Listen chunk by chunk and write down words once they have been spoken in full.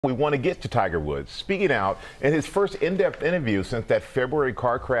We want to get to Tiger Woods speaking out in his first in-depth interview since that February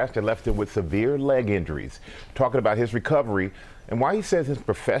car crash that left him with severe leg injuries, talking about his recovery and why he says his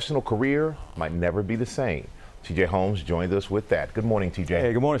professional career might never be the same. TJ Holmes joined us with that. Good morning, TJ.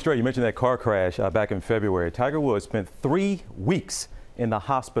 Hey, good morning, Stray. You mentioned that car crash back in February. Tiger Woods spent 3 weeks in the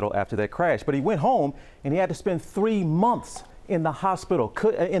hospital after that crash, but he went home and he had to spend 3 months in the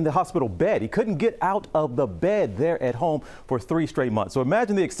hospital bed. He couldn't get out of the bed there at home for 3 straight months. So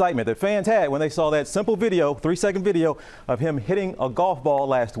imagine the excitement that fans had when they saw that simple video, 3-second video of him hitting a golf ball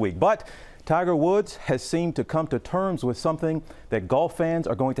last week. But Tiger Woods has seemed to come to terms with something that golf fans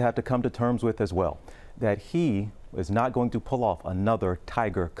are going to have to come to terms with as well, that he is not going to pull off another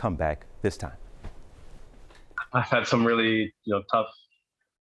Tiger comeback this time. I've had some really, tough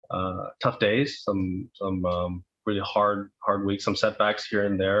days, some really hard weeks, some setbacks here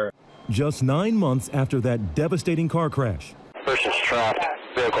and there. Just 9 months after that devastating car crash. Person's trapped,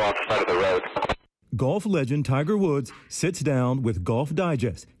 vehicle on the side of the road. Golf legend Tiger Woods sits down with Golf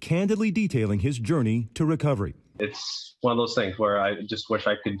Digest, candidly detailing his journey to recovery. It's one of those things where I just wish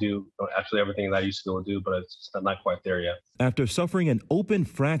I could do actually everything that I used to be able to do, but it's just not quite there yet. After suffering an open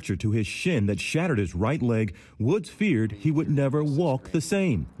fracture to his shin that shattered his right leg, Woods feared he would never walk the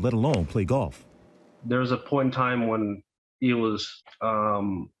same, let alone play golf. There was a point in time when he was, I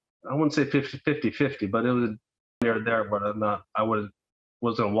wouldn't say 50-50, but it was near there, but I was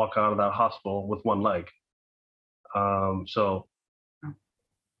going to walk out of that hospital with one leg. So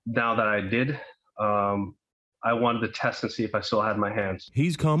now that I did, I wanted to test and see if I still had my hands.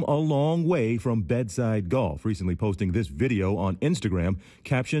 He's come a long way from bedside golf, recently posting this video on Instagram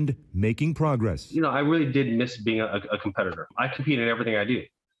captioned, "Making Progress." I really did miss being a competitor. I compete in everything I do.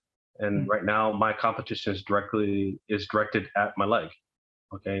 And right now, my competition is directed at my leg.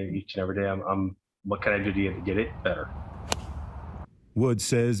 Okay, each and every day, I'm what can I do to get it better? Woods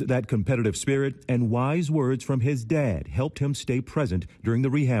says that competitive spirit and wise words from his dad helped him stay present during the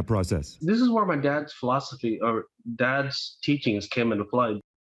rehab process. This is where my dad's philosophy or dad's teachings came into play.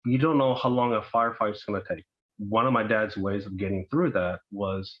 You don't know how long a firefight is going to take. One of my dad's ways of getting through that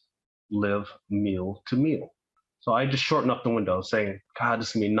was live meal to meal. So I just shortened up the window saying, God, this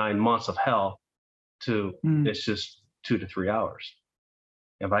is going to be 9 months of hell to it's just 2 to 3 hours.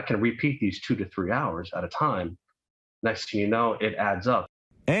 If I can repeat these 2 to 3 hours at a time, next thing you know, it adds up.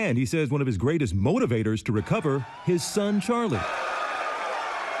 And he says one of his greatest motivators to recover, his son, Charlie.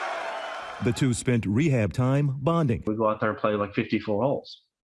 The two spent rehab time bonding. We go out there and play like 54 holes.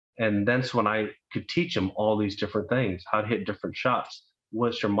 And that's when I could teach him all these different things, how to hit different shots.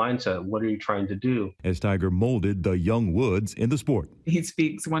 What's your mindset? What are you trying to do? As Tiger molded the young Woods in the sport. He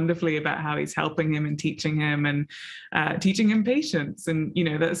speaks wonderfully about how he's helping him and teaching him patience. And,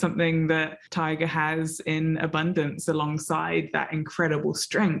 that's something that Tiger has in abundance alongside that incredible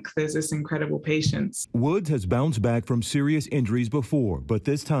strength. There's this incredible patience. Woods has bounced back from serious injuries before, but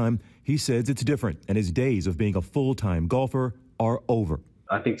this time he says it's different and his days of being a full-time golfer are over.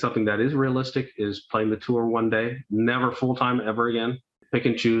 I think something that is realistic is playing the tour one day, never full-time ever again. Pick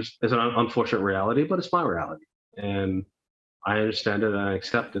and choose is an unfortunate reality, but it's my reality. And I understand it and I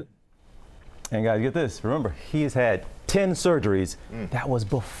accept it. And guys, get this. Remember, he has had 10 surgeries. That was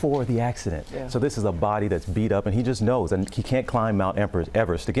before the accident. Yeah. So this is a body that's beat up, and he just knows, and he can't climb Mount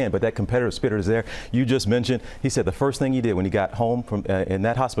Everest again. But that competitive spirit is there. You just mentioned, he said the first thing he did when he got home from in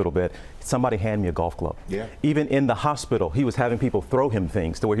that hospital bed, somebody hand me a golf club. Yeah. Even in the hospital, he was having people throw him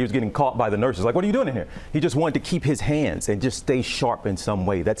things to where he was getting caught by the nurses. Like, what are you doing in here? He just wanted to keep his hands and just stay sharp in some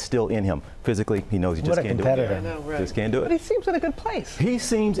way. That's still in him. Physically, he knows he just can't do it. I know, right. Just can't do it. But he seems in a good place. He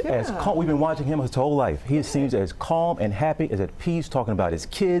seems as calm. We've been watching him his whole life. He seems as calm and happy, as at peace, talking about his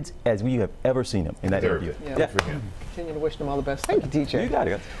kids as we have ever seen him in that interview. Yeah. Continue to wish them all the best. Thank you, DJ. You got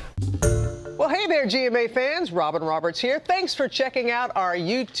it, guys. Well, hey there, GMA fans. Robin Roberts here. Thanks for checking out our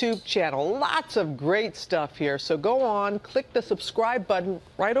YouTube channel. Lots of great stuff here. So go on, click the subscribe button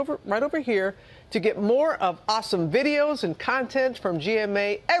right over here to get more of awesome videos and content from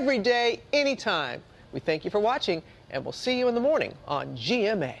GMA every day, anytime. We thank you for watching, and we'll see you in the morning on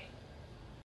GMA.